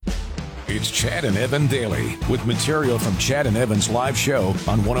It's Chad and Evan Daily with material from Chad and Evan's live show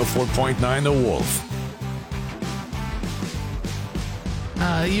on 104.9 The Wolf.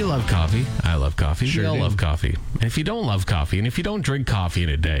 You love coffee. I love coffee. Sure we all do. love coffee. And if you don't love coffee, and if you don't drink coffee in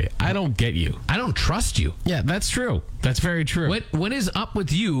a day, I don't get you. I don't trust you. Yeah, that's true. That's very true. What is up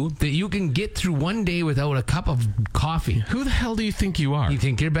with you that you can get through one day without a cup of coffee? Who the hell do you think you are? You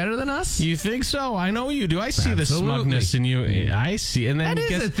think you're better than us? You think so? I know you do. I see the Absolutely. smugness in you. I see. And then That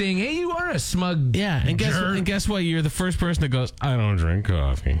is a thing. Hey, you are a smug. Yeah, and guess what? You're the first person that goes, I don't drink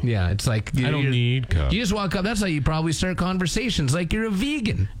coffee. Yeah, it's like I don't need coffee. You just walk up. That's how you probably start conversations. Like you're a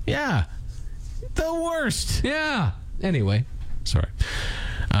vegan. Yeah, the worst. Yeah. Anyway, Sorry.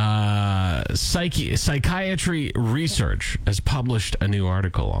 Psychiatry Research has published a new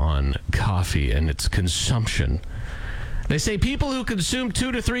article on coffee and its consumption. They say people who consume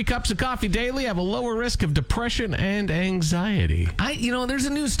 2 to 3 cups of coffee daily have a lower risk of depression and anxiety. there's a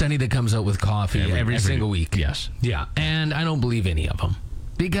new study that comes out with coffee every single week. Yes. Yeah, and I don't believe any of them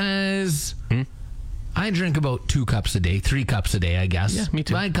because I drink about 2 cups a day, 3 cups a day, I guess. Yeah, me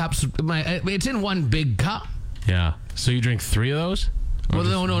too. It's in one big cup. Yeah. So you drink 3 of those? Well,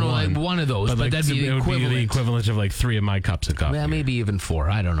 no, like one of those, but that'd be it would be the equivalent of like 3 of my cups of coffee. Yeah, maybe even 4.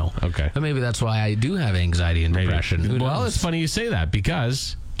 I don't know. Okay. But maybe that's why I do have anxiety and depression. Who Well, knows? it's funny you say that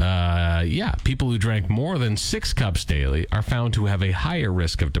because, people who drank more than 6 cups daily are found to have a higher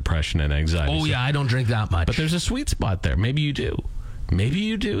risk of depression and anxiety. Oh, yeah, I don't drink that much. But there's a sweet spot there. Maybe you do. Maybe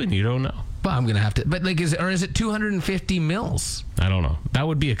you do, and you don't know. Well, I'm going to have to. But, is it 250 mils? I don't know. That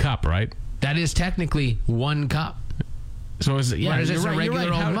would be a cup, right? That is technically 1 cup. So is it? Yeah, Or is this a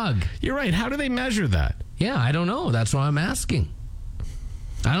regular old mug? You're right. How do they measure that? Yeah, I don't know. That's why I'm asking.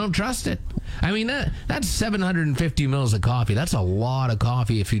 I don't trust it. I mean, that's 750 mils of coffee. That's a lot of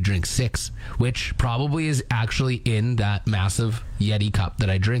coffee if you drink 6, which probably is actually in that massive Yeti cup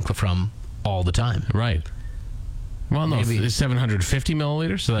that I drink from all the time. Right. Well, no, Maybe. it's 750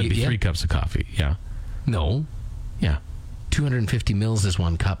 milliliters, so that'd be 3 cups of coffee. Yeah. No. Yeah. 250 mils is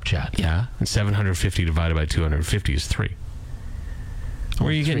 1 cup, Chad. Yeah. And 750 divided by 250 is 3. Where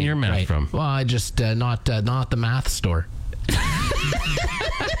are you getting your math from? Well, I just not the math store.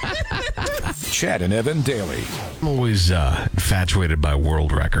 Chad and Evan Daily. I'm always infatuated by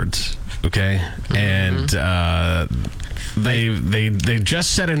world records, okay? And they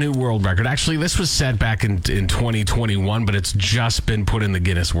just set a new world record. Actually, this was set back in 2021, but it's just been put in the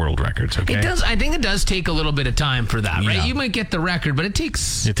Guinness World Records, okay? It does. I think it does take a little bit of time for that, right? Yeah. You might get the record, but it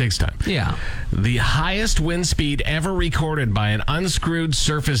takes time. Yeah. The highest wind speed ever recorded by an unscrewed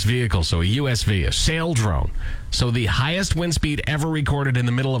surface vehicle, so a USV, a sail drone. So the highest wind speed ever recorded in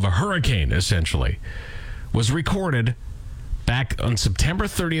the middle of a hurricane, essentially, was recorded back on September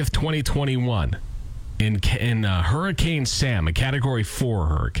 30th, 2021 in Hurricane Sam, a Category 4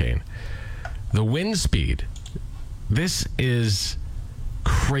 hurricane. The wind speed, this is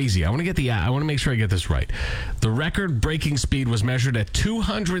crazy. I want to make sure I get this right. The record-breaking speed was measured at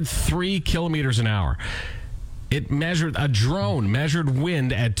 203 kilometers an hour. A drone measured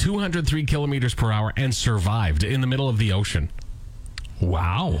wind at 203 kilometers per hour and survived in the middle of the ocean.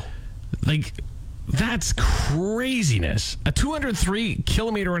 Wow. Like, that's craziness. A 203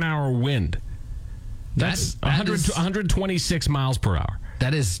 kilometer an hour wind. That's 126 miles per hour.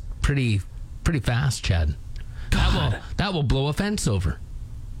 That is pretty fast, Chad. That will blow a fence over.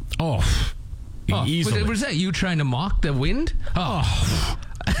 Easily. Was that you trying to mock the wind?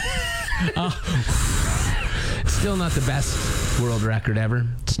 Still not the best world record ever.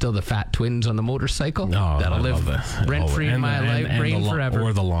 Still the fat twins on the motorcycle. That'll live rent-free in my brain forever.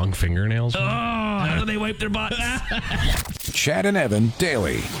 Or the long fingernails. How do they wipe their butts? Chad and Evan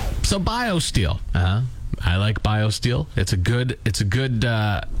Daily. So BioSteel. I like BioSteel. It's a good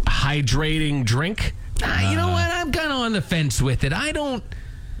hydrating drink. You know what? I'm kind of on the fence with it. I don't.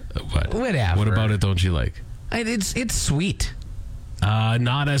 What? Whatever. What about it don't you like? It's sweet.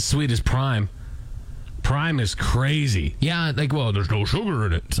 Not as sweet as Prime. Prime is crazy. Yeah, there's no sugar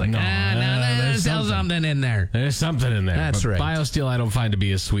in it. It's like, there's something in there. There's something in there. That's right. BioSteel I don't find to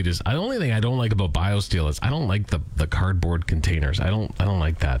be as sweet as... The only thing I don't like about BioSteel is I don't like the cardboard containers. I don't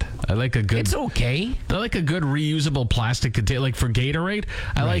like that. I like a good... It's okay. I like a good reusable plastic container. Like for Gatorade,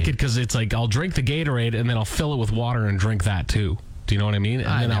 I like it because it's like I'll drink the Gatorade and then I'll fill it with water and drink that too. Do you know what I mean?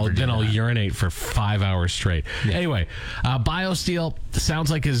 And then I'll urinate for 5 hours straight. Yeah. Anyway, BioSteel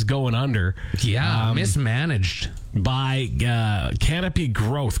sounds like is going under. Yeah, mismanaged. by Canopy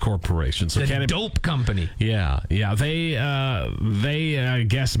Growth Corporation. So The dope company. Yeah. They I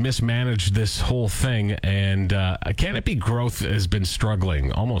guess mismanaged this whole thing, and Canopy Growth has been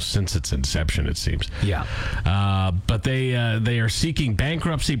struggling almost since its inception, it seems. Yeah. But they are seeking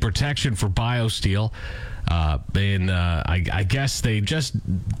bankruptcy protection for BioSteel. And I guess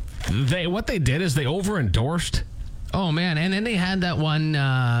what they did is they over-endorsed. Oh man, and then they had that one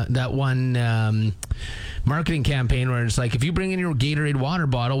marketing campaign where it's like, if you bring in your Gatorade water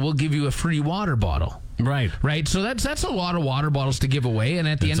bottle, we'll give you a free water bottle. Right. So that's a lot of water bottles to give away, and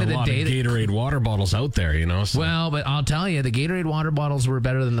at the end of the day, Gatorade water bottles out there, So. Well, but I'll tell you, the Gatorade water bottles were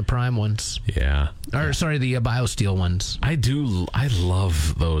better than the Prime ones. Yeah. Sorry, the BioSteel ones. I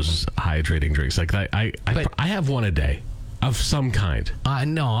love those hydrating drinks. Like I have one a day of some kind.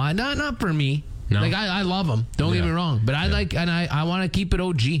 No, not for me. No? Like I love them. Don't get me wrong, but I want to keep it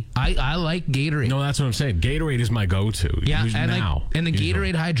OG. I like Gatorade. No, that's what I'm saying. Gatorade is my go-to. Yeah, and the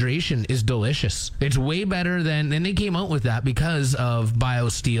Gatorade hydration is delicious. It's way better than they came out with that because of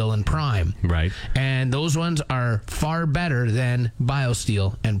BioSteel and Prime. Right. And those ones are far better than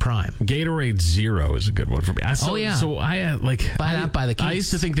BioSteel and Prime. Gatorade Zero is a good one for me. So I buy that by the case. I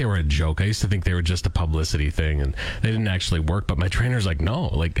used to think they were a joke. I used to think they were just a publicity thing, and they didn't actually work. But my trainer's like, no,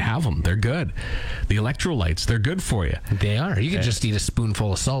 have them. They're good. The electrolytes, they're good for you. They are. You can just eat a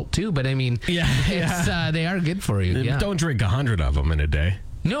spoonful of salt too, but I mean, they are good for you. Yeah. Don't drink 100 of them in a day.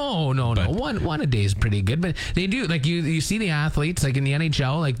 No. One a day is pretty good, but they do, like, you see the athletes, like in the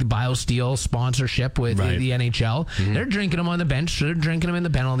NHL, like the BioSteel sponsorship with the NHL. Mm-hmm. They're drinking them on the bench. They're drinking them in the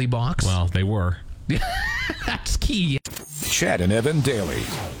penalty box. Well, they were. That's key. Chad and Evan daily.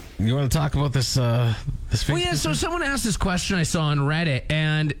 You want to talk about this? Well, yeah. So someone asked this question I saw on Reddit,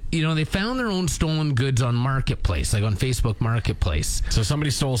 and they found their own stolen goods on Marketplace, like on Facebook Marketplace. So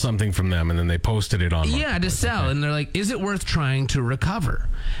somebody stole something from them, and then they posted it on. Yeah, to sell, and they're like, "Is it worth trying to recover?"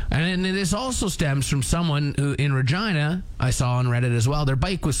 And this also stems from someone who in Regina, I saw on Reddit as well. Their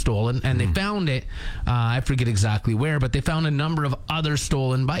bike was stolen, and they found it. I forget exactly where, but they found a number of other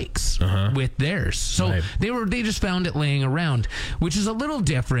stolen bikes with theirs. So they just found it laying around, which is a little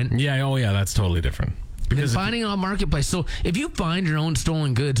different. Yeah. Oh, yeah. That's totally different. Because finding it on Marketplace. So if you find your own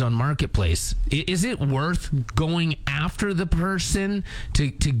stolen goods on Marketplace, is it worth going after the person to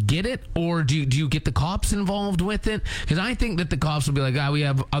get it? Or do you get the cops involved with it? Because I think that the cops will be like, we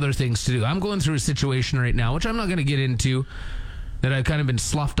have other things to do. I'm going through a situation right now, which I'm not going to get into, that I've kind of been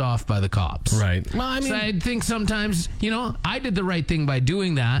sloughed off by the cops. Right. Well, I mean, so I think sometimes, I did the right thing by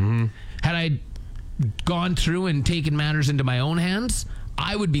doing that. Mm-hmm. Had I gone through and taken matters into my own hands,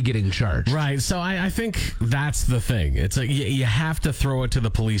 I would be getting charged. Right. So I think that's the thing. It's like you have to throw it to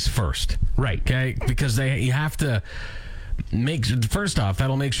the police first. Right. Okay? Because you have to first off,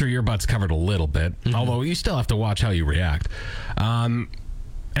 that'll make sure your butt's covered a little bit, although you still have to watch how you react. And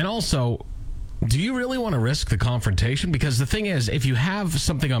also, do you really want to risk the confrontation? Because the thing is, if you have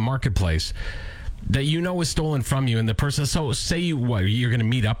something on Marketplace that is stolen from you, and the person, so say you're going to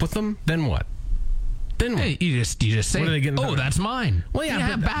meet up with them, then what? Hey, you just say, what are they getting? Oh, that's mine. Well, yeah,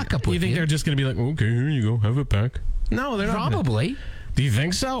 have backup with you. You think they're just going to be like, okay, here you go, have it back? No, they're not. Probably. Do you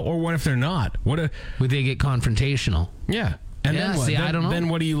think so? Or what if they're not? Would they get confrontational? Yeah. And then what? I don't know. Then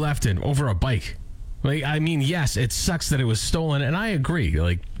what are you left in? Over a bike? Like, I mean, yes, it sucks that it was stolen, and I agree.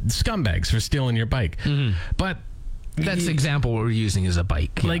 Like, scumbags for stealing your bike. Mm-hmm. But that's the example we're using is a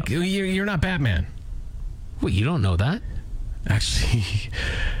bike. Like, you're not Batman. Wait, you don't know that? Actually...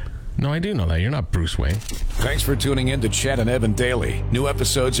 No, I do know that. You're not Bruce Wayne. Thanks for tuning in to Chad and Evan Daily. New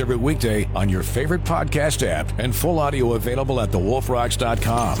episodes every weekday on your favorite podcast app and full audio available at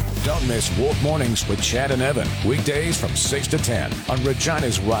thewolfrocks.com. Don't miss Wolf Mornings with Chad and Evan. Weekdays from 6 to 10 on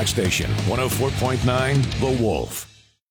Regina's Rock Station, 104.9 The Wolf.